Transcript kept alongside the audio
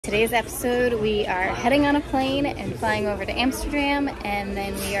today's episode, we are heading on a plane and flying over to Amsterdam, and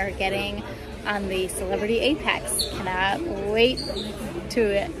then we are getting on the Celebrity Apex. Cannot wait to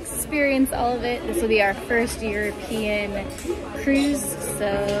experience all of it. This will be our first European cruise,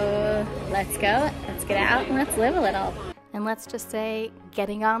 so let's go, let's get out, and let's live a little. And let's just say,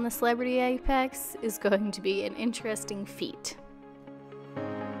 getting on the Celebrity Apex is going to be an interesting feat.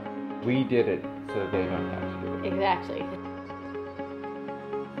 We did it, so they don't have to do it. Exactly.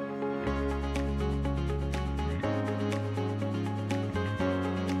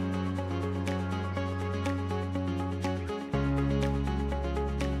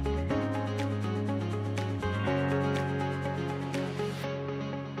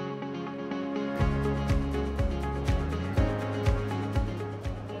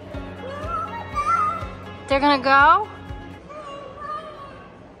 They're gonna go?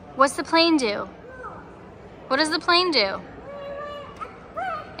 What's the plane do? What does the plane do?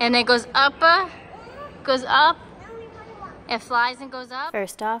 And it goes up, it flies and goes up.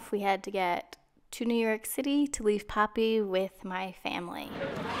 First off, we had to get to New York City to leave Poppy with my family.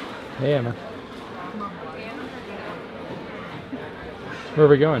 Hey, Emma. Where are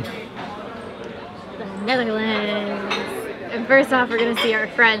we going? The Netherlands. And first off, we're gonna see our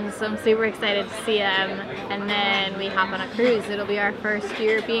friends, so I'm super excited to see them. And then we hop on a cruise. It'll be our first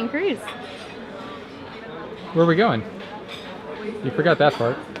European cruise. Where are we going? You forgot that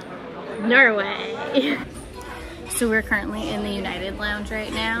part. Norway. So we're currently in the United Lounge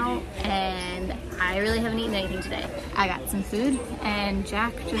right now, and I really haven't eaten anything today. I got some food, and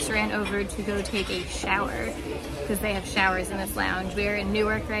Jack just ran over to go take a shower because they have showers in this lounge. We're in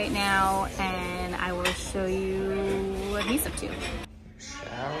Newark right now, and I will show you what he's up to.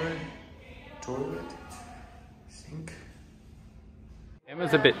 Shower, toilet, sink.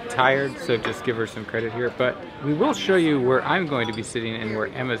 Emma's a bit tired, so just give her some credit here, but we will show you where I'm going to be sitting and where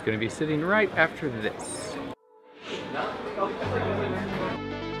Emma's going to be sitting right after this.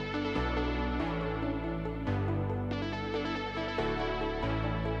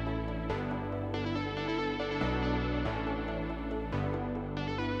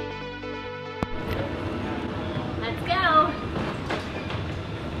 Let's go.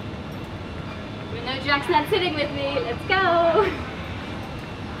 Even though Jack's not sitting with me, let's go.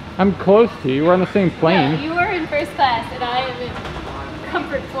 I'm close to you. We're on the same plane. No, you are in first class, and I am in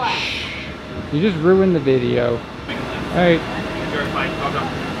comfort class. You just ruined the video. Alright.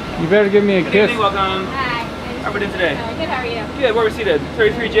 You better give me a kiss. Good evening, welcome. Hi. How are we doing today? Good, how are you? Good, where are we seated?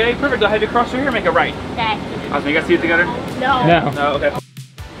 33J, perfect. I'll have you cross through here and make a right. Okay. Awesome, you guys see it together? No. No. No, okay.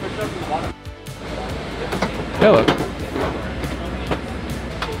 Hello.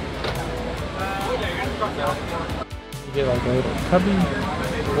 You get like a little cubby,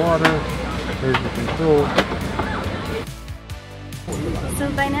 water, there's the control. So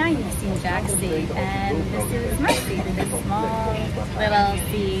by now you've seen Jack's seat, and this is my seat, this small little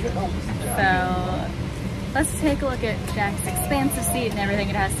seat. So let's take a look at Jack's expansive seat and everything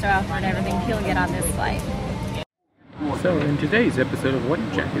it has to offer and everything he'll get on this flight. So in today's episode of What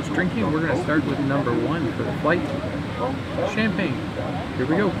Jack is Drinking, we're going to start with number 1 for the flight, champagne. Here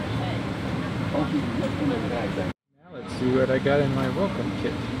we go. Now let's see what I got in my welcome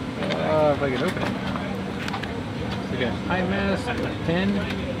kit. If I can open it. So I got an eye mask, a pen,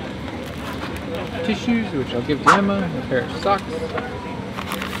 tissues, which I'll give to Emma, a pair of socks,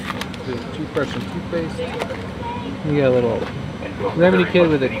 this is toothbrush and toothpaste. We got a little remedy kit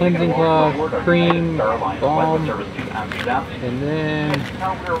with a cleansing cloth, cream, balm, and then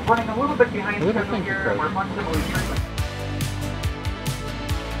a little thank you card.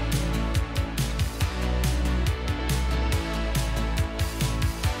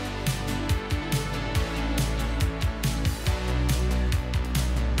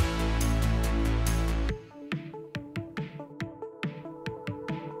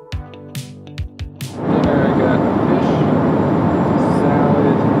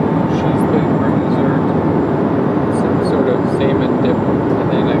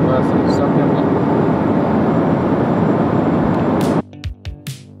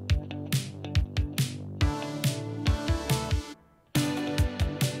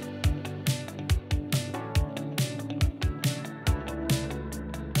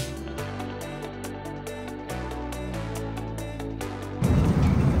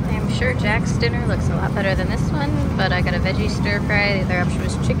 Sure, Jack's dinner looks a lot better than this one, but I got a veggie stir fry. The other option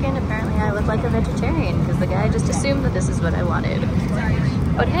was chicken. Apparently I look like a vegetarian because the guy just assumed that this is what I wanted.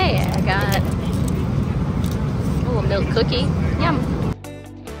 But hey, I got a little milk cookie. Yum.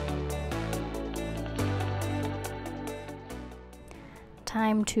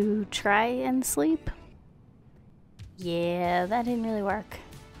 Time to try and sleep. Yeah, that didn't really work.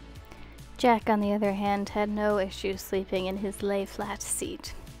 Jack, on the other hand, had no issue sleeping in his lay-flat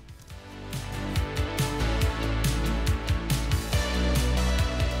seat.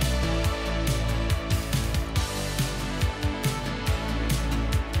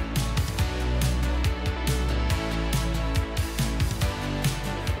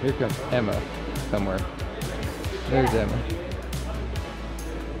 Here comes Emma somewhere. There's Emma.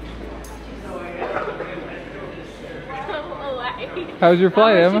 How was your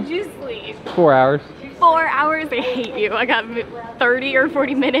flight, Emma? Did you sleep? 4 hours. 4 hours? I hate you. I got 30 or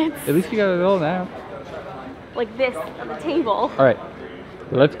 40 minutes. At least you got it all now. Like this, on the table. Alright,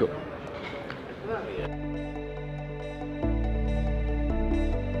 let's go.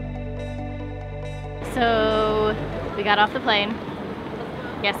 So, we got off the plane.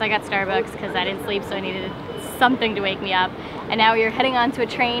 Yes, I got Starbucks because I didn't sleep, so I needed something to wake me up. And now we are heading on to a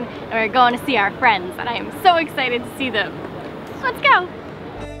train and we're going to see our friends, and I am so excited to see them. Let's go!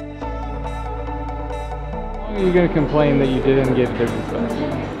 How long are you going to complain that you didn't get business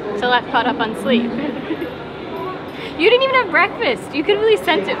class? Till I've caught up on sleep. You didn't even have breakfast. You could have really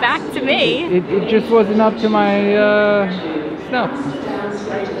sent it back to me. It just wasn't up to my snuff.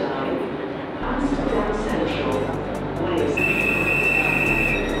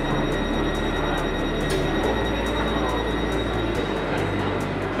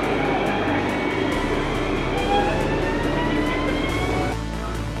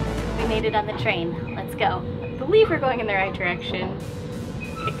 It on the train. Let's go. I believe we're going in the right direction.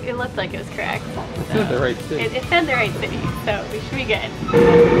 It looked like it was correct. It said the right city. It said the right city, so we should be good.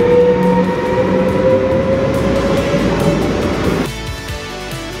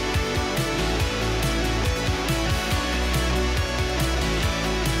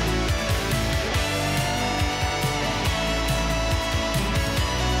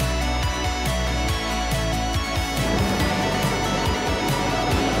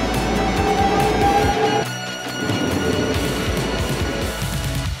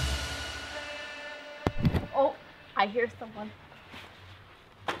 I hear someone.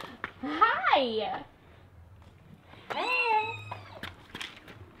 Hi! Hey!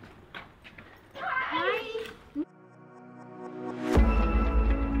 Hi!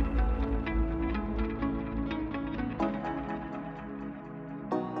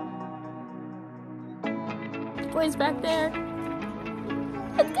 Boys back there.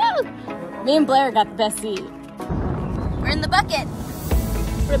 Let's go! Me and Blair got the best seat. We're in the bucket.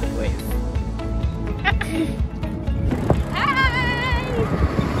 We're the boys.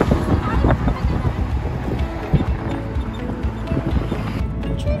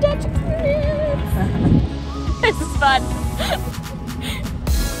 Tree Dutch experience! This is fun!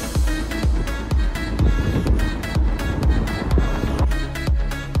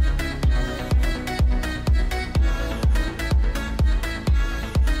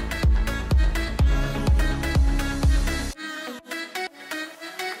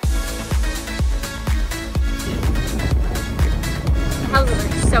 The houses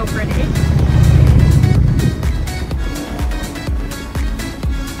are so pretty.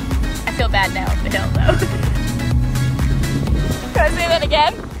 I feel bad now up the hill though. Can I say that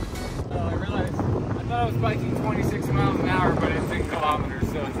again? Oh, I realized. I thought I was biking 26 miles an hour, but it's in kilometers,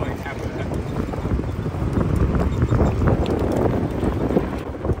 so it's like half of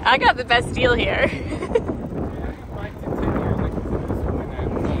that. I got the best deal here.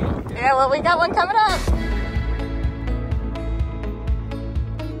 Yeah, well, we got one coming up.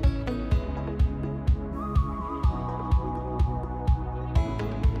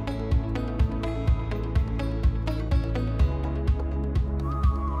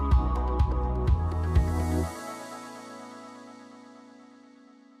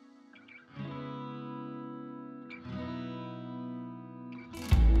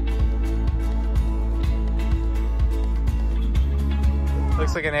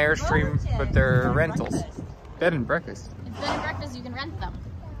 Looks like an Airstream, but they're rentals. Bed and breakfast. It's bed and breakfast, you can rent them.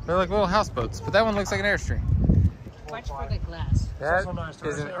 They're like little houseboats, but that one looks like an Airstream. Watch for the glass. That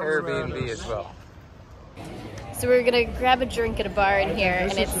is an Airbnb as well. So we're gonna grab a drink at a bar in here,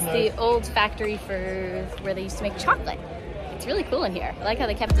 and it's the old factory for where they used to make chocolate. It's really cool in here. I like how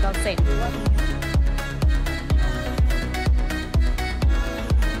they kept it all the same.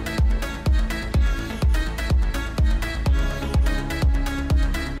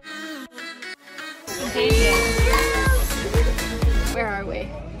 Where are we?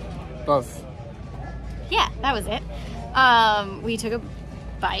 Both. Yeah, that was it. We took a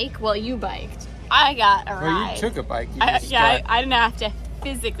bike. Well, you biked. I got a ride. Well, you took a bike. I didn't have to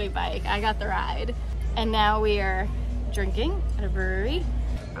physically bike. I got the ride. And now we are drinking at a brewery.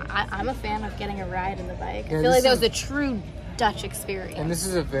 I'm a fan of getting a ride in the bike. Yeah, I feel like that was a true Dutch experience. And this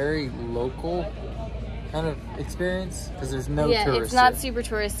is a very local kind of experience because there's no yeah, tourists. It's not here. super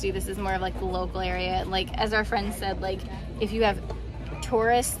touristy. This is more of like the local area. Like as our friend said, like if you have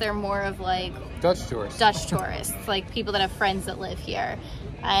tourists, they're more of like Dutch tourists. Dutch tourists, like people that have friends that live here.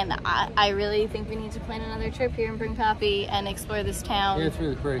 And I really think we need to plan another trip here and bring Poppy and explore this town. Yeah, it's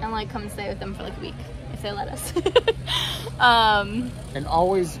really pretty. And like come stay with them for like a week if they let us. And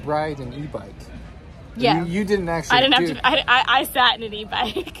always ride an e-bike. Yeah. You didn't actually. I didn't have to. I sat in an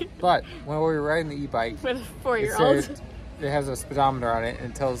e-bike But when we were riding the e-bike, with a 4-year-old. it has a speedometer on it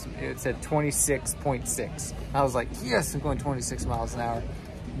and it said 26.6. I was like, yes, I'm going 26 miles an hour.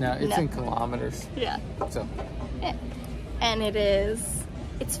 No, it's in kilometers. Yeah. So. Yeah. And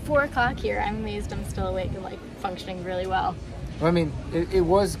it's 4 o'clock here. I'm amazed I'm still awake and like functioning really well. Well, I mean, it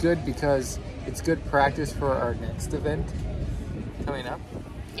was good because it's good practice for our next event coming up.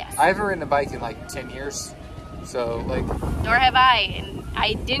 Yes. I haven't ridden a bike in like 10 years. So like. Nor have I. And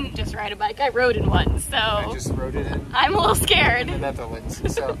I didn't just ride a bike. I rode in one. So. I just rode it in I'm a little scared. the Netherlands.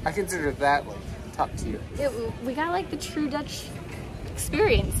 So I consider that like top tier. We got like the true Dutch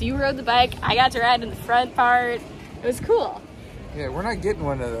experience. You rode the bike. I got to ride in the front part. It was cool. Yeah, we're not getting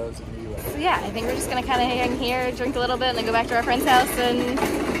one of those in the US. So yeah, I think we're just gonna kind of hang here, drink a little bit, and then go back to our friend's house and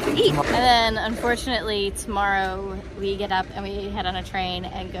eat. And then unfortunately tomorrow we get up and we head on a train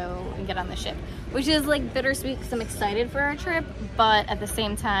and go and get on the ship, which is like bittersweet because I'm excited for our trip, but at the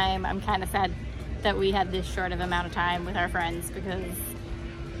same time I'm kind of sad that we had this short of amount of time with our friends because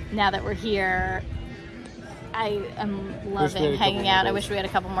now that we're here, I am loving hanging out. I wish we had a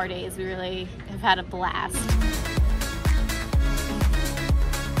couple more days. We really have had a blast.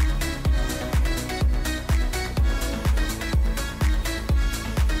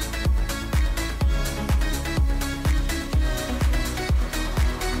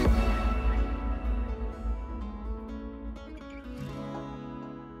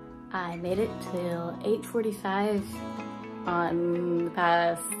 I made it till 8:45 on the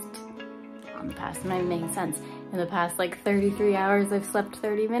past, I'm not even making sense. In the past like 33 hours, I've slept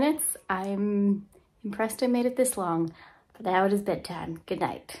 30 minutes. I'm impressed I made it this long, but now it is bedtime. Good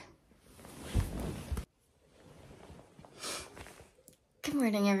night. Good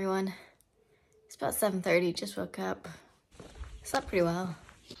morning, everyone. It's about 7:30, just woke up. Slept pretty well.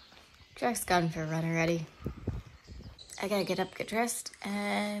 Jack's gone for a run already. I gotta get up, get dressed,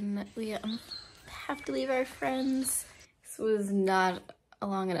 and we have to leave our friends. This was not a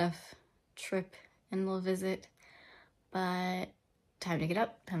long enough trip and little visit, but time to get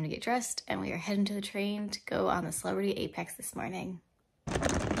up, time to get dressed, and we are heading to the train to go on the Celebrity Apex this morning.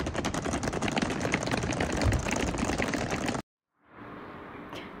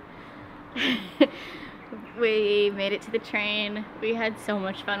 We made it to the train. We had so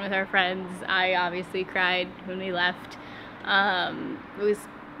much fun with our friends. I obviously cried when we left. It was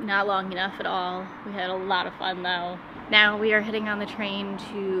not long enough at all. We had a lot of fun though. Now we are heading on the train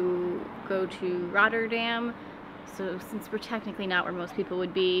to go to Rotterdam. So since we're technically not where most people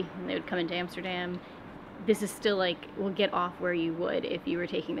would be when they would come into Amsterdam, this is still like, we'll get off where you would if you were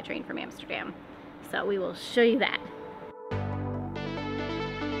taking the train from Amsterdam. So we will show you that.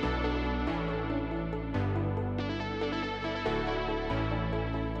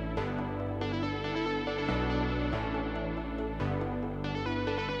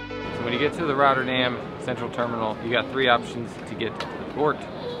 When you get to the Rotterdam Central Terminal, you got 3 options to get to the port.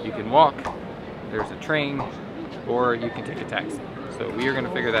 You can walk, there's a train, or you can take a taxi. So we are going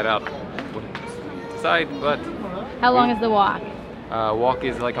to figure that out when we decide, but... How long is the walk? Walk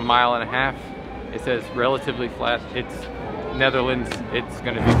is like 1.5 miles. It says relatively flat. It's Netherlands, it's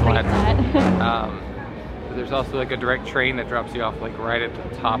going to be flat. But there's also like a direct train that drops you off like right at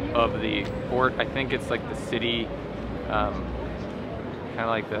the top of the port. I think it's like the city, kind of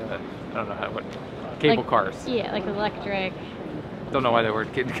like the, I don't know what, cable like, cars. Yeah, like electric. Don't know why they were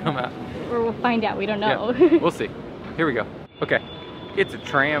kidding to come out. Or we'll find out, we don't know. Yeah, we'll see. Here we go. Okay, it's a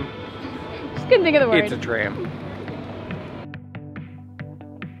tram. Just couldn't think of the word. It's a tram.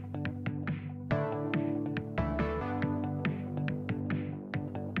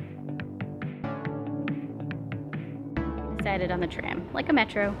 Decided on the tram, like a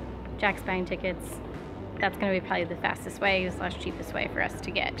metro. Jack's buying tickets. That's gonna be probably the fastest way, / cheapest way for us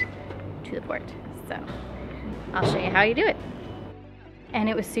to get to the port. So I'll show you how you do it. And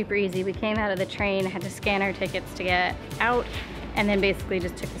it was super easy. We came out of the train, had to scan our tickets to get out, and then basically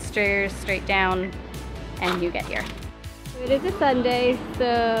just took the stairs straight down and you get here. It is a Sunday,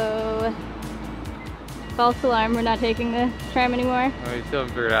 so false alarm, we're not taking the tram anymore. Oh, you still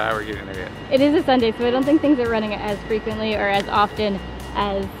haven't figured out how we're getting there yet. It is a Sunday, so I don't think things are running as frequently or as often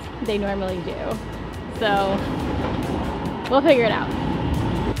as they normally do. So We'll figure it out.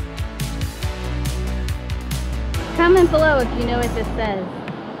 Comment below if you know what this says.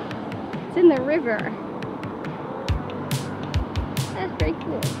 It's in the river. That's very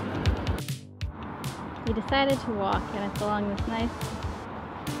cool. We decided to walk, and it's along this nice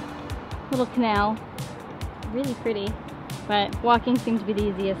little canal. Really pretty, but walking seemed to be the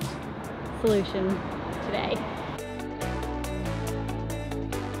easiest solution today.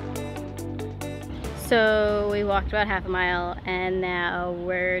 So we walked about half a mile, and now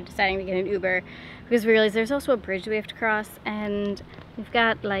we're deciding to get an Uber because we realized there's also a bridge we have to cross, and we've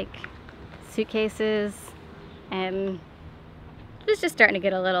got like suitcases, and it's just starting to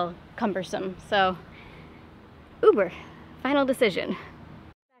get a little cumbersome. So Uber, final decision.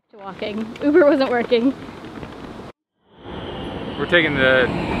 Back to walking. Uber wasn't working. We're taking the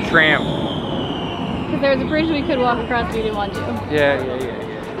tram. Because there was a bridge we could walk across, we didn't want to. Yeah.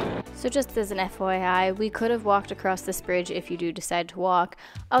 So just as an FYI, we could have walked across this bridge if you do decide to walk.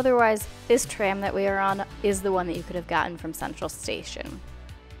 Otherwise, this tram that we are on is the one that you could have gotten from Central Station.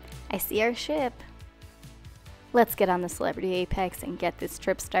 I see our ship. Let's get on the Celebrity Apex and get this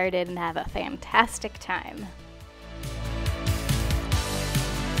trip started and have a fantastic time.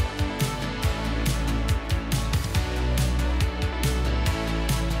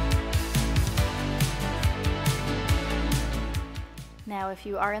 Now, if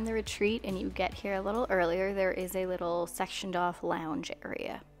you are in the retreat and you get here a little earlier, there is a little sectioned off lounge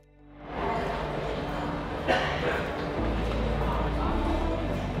area.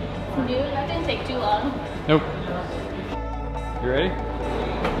 That didn't take too long. Nope. You ready?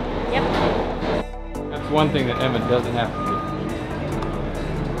 Yep. That's one thing that Emma doesn't have to do.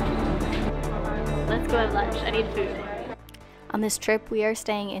 Let's go have lunch. I need food. On this trip, we are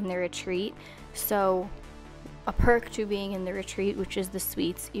staying in the retreat, so a perk to being in the retreat, which is the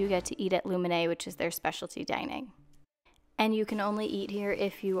suites, you get to eat at Lumine, which is their specialty dining. And you can only eat here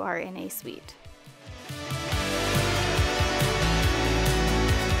if you are in a suite.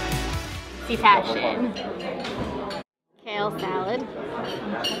 Passion. Kale salad.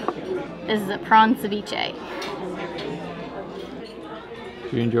 This is a prawn ceviche.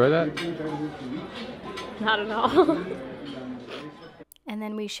 Do you enjoy that? Not at all. And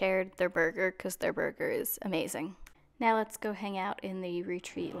then we shared their burger because their burger is amazing. Now let's go hang out in the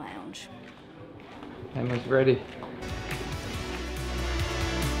retreat lounge. Emma's ready.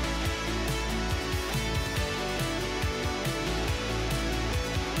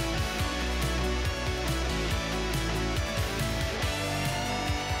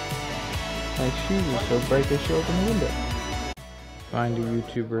 My shoes are so bright they show up in the window. Find a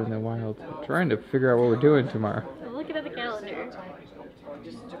YouTuber in the wild. Trying to figure out what we're doing tomorrow. I'm looking at the calendar.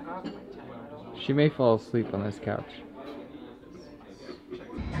 She may fall asleep on this couch.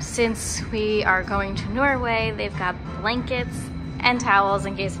 Since we are going to Norway, they've got blankets and towels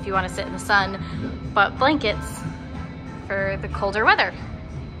in case if you want to sit in the sun, but blankets for the colder weather.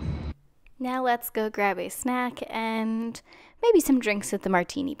 Now let's go grab a snack and maybe some drinks at the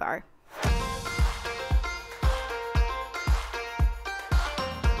Martini bar.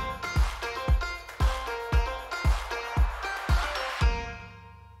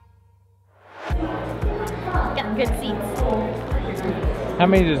 Got good seats. How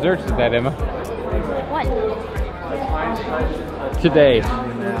many desserts is that, Emma? One. Today. Two.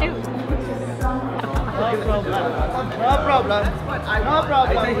 No problem. No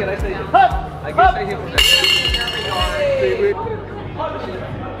problem. I take it. Hop! I guess I hit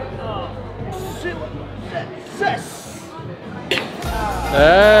Success!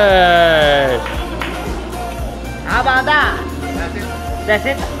 Hey! How about that? That's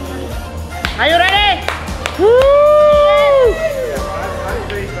it. Are you ready? Woo!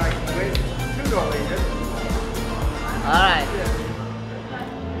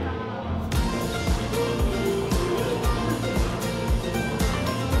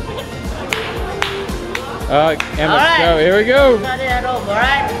 Alright. Emma, All right. go. Here we go. Ready at home,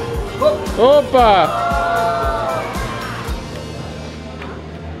 alright? Opa!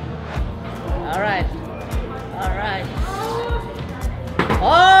 Alright. Alright.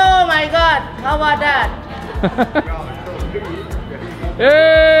 Oh my god! How about that?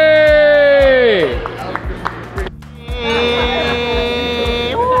 Hey!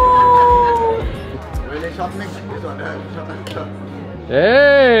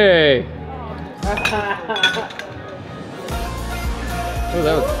 Hey! Oh,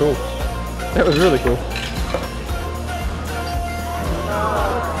 that was cool. That was really cool.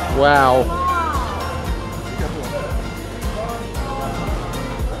 Wow.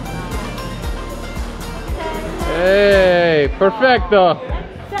 Hey, perfecto.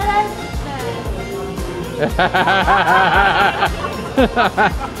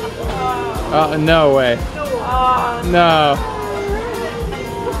 Oh, no way. No.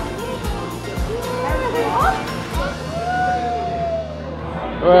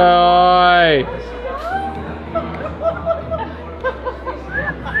 Oi.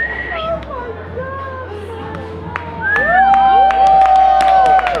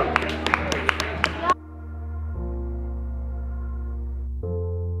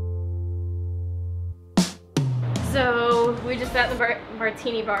 So we just sat in the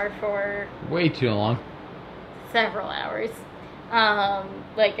Martini bar for Way too long. several hours,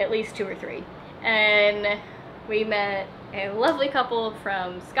 like at least 2 or 3, and we met a lovely couple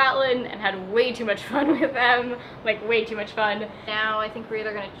from Scotland and had way too much fun with them, like way too much fun. Now I think we're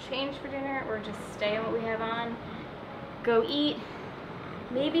either gonna change for dinner or just stay on what we have on, go eat,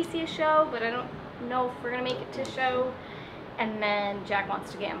 maybe see a show, but I don't know if we're gonna make it to a show, and then Jack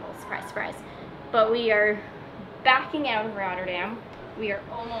wants to gamble, surprise, surprise. But we are backing out of Rotterdam. We are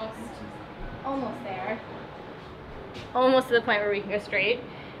almost there. Almost to the point where we can go straight.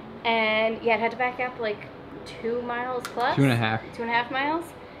 And yeah, it had to back up like 2 miles plus. 2.5. 2.5 miles.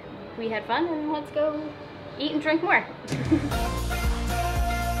 We had fun, and let's go eat and drink more.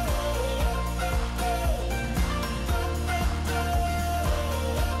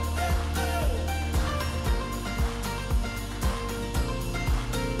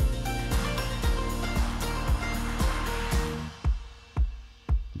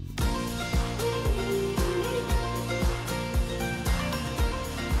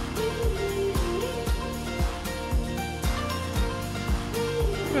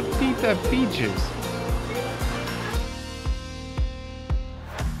 What deep that beaches?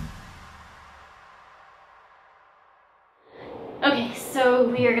 Okay, so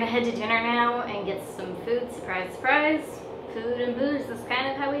we are gonna head to dinner now and get some food. Surprise, surprise. Food and booze is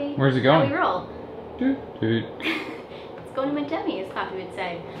kind of how we Where's it going? How we roll. Doot, doot. It's going to my tummy, as Poppy would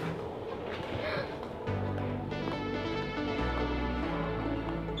say.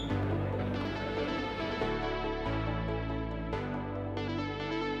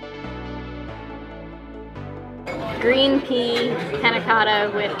 Green pea panna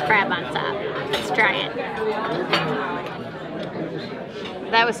cotta with crab on top. Let's try it.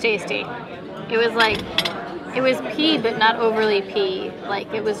 That was tasty. It was like, it was pea, but not overly pea.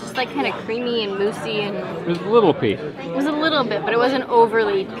 Like, it was just like kind of creamy and moussey, and It was a little pea. it was a little bit, but it wasn't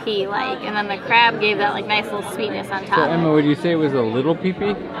overly pea-like. And then the crab gave that like nice little sweetness on top. So Emma, would you say it was a little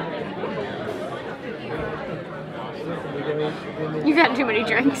pee-pee? You've had too many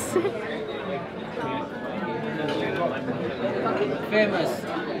drinks. Famous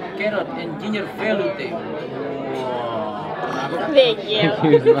carrot and ginger velouté. Thank you.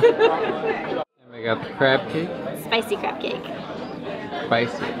 And we got the crab cake. Spicy crab cake.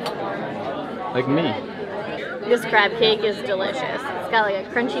 Spicy. Like me. This crab cake is delicious. It's got like a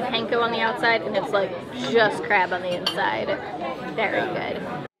crunchy panko on the outside, and it's like just crab on the inside. Very good.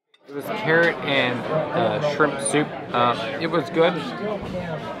 It was carrot and shrimp soup. It was good.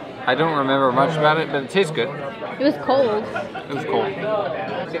 I don't remember much about it, but it tastes good. It was cold. It was cold.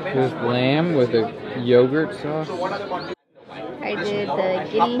 This lamb with a yogurt sauce. I did the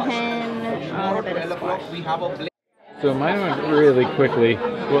guinea hen on a bit of squash. So mine went really quickly.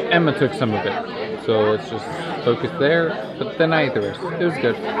 Well, Emma took some of it. So let's just focus there. But then I ate the rest. It was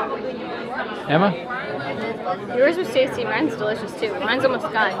good. Emma? Yours was tasty. Mine's delicious too. Mine's almost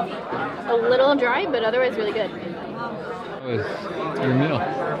gone. A little dry, but otherwise really good. That was your meal.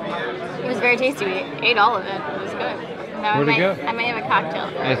 It was very tasty. We ate all of it. It was good. Now Where'd it go? I might have a cocktail.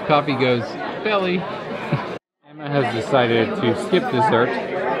 As Poppy goes, belly. Emma has decided to skip dessert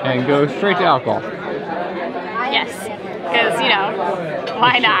and go straight to alcohol. Yes, because, you know,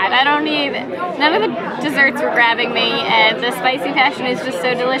 why not? I don't need, none of the desserts were grabbing me, and the spicy passion is just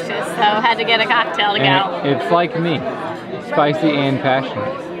so delicious, so I had to get a cocktail to go. And it's like me, spicy and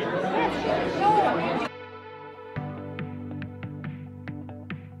passionate.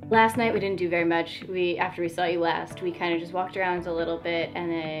 Last night we didn't do very much. After we saw you last, we kind of just walked around a little bit, and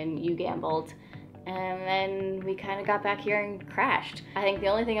then you gambled. And then we kind of got back here and crashed. I think the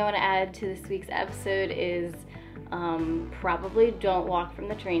only thing I want to add to this week's episode is probably don't walk from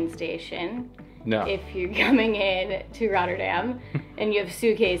the train station. No. If you're coming in to Rotterdam and you have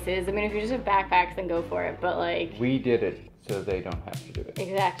suitcases. I mean, if you just have backpacks, then go for it. But like, We did it, so they don't have to do it.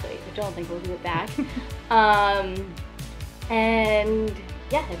 exactly. I don't think we'll do it back. And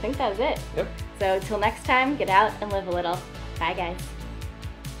yeah, I think that was it. Yep. So till next time, get out and live a little. Bye, guys.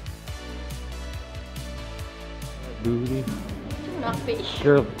 Booty. Do not be.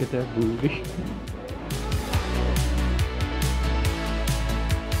 Girl, look at that booty.